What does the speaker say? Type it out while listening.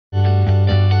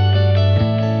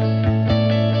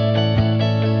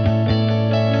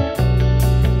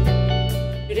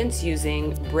students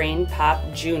using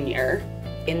BrainPop Junior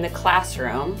in the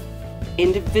classroom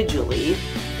individually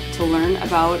to learn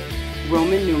about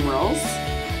Roman numerals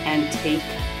and take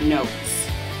notes.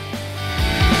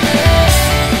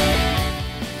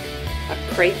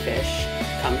 A crayfish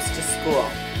comes to school.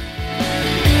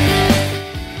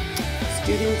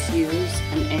 Students use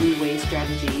an anyway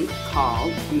strategy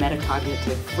called a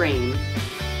metacognitive frame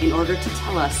in order to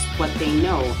tell us what they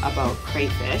know about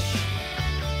crayfish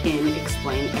in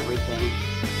Explain Everything.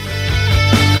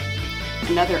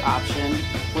 Another option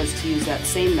was to use that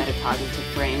same metacognitive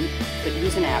frame, but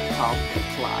use an app called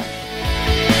Collage.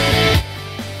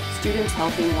 Students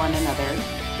helping one another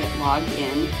get logged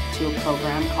in to a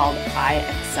program called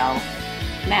iExcel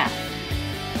Math.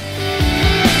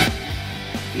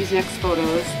 These next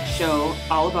photos show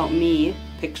all about me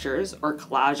pictures or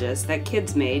collages that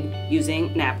kids made using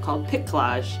an app called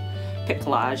Collage.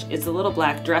 Collage is a little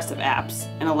black dress of apps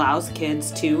and allows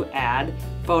kids to add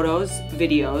photos,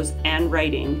 videos, and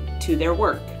writing to their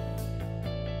work.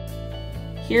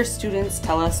 Here students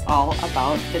tell us all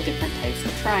about the different types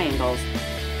of triangles.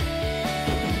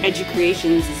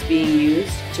 EduCreations is being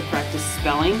used to practice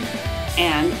spelling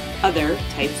and other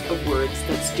types of words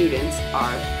that students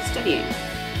are studying.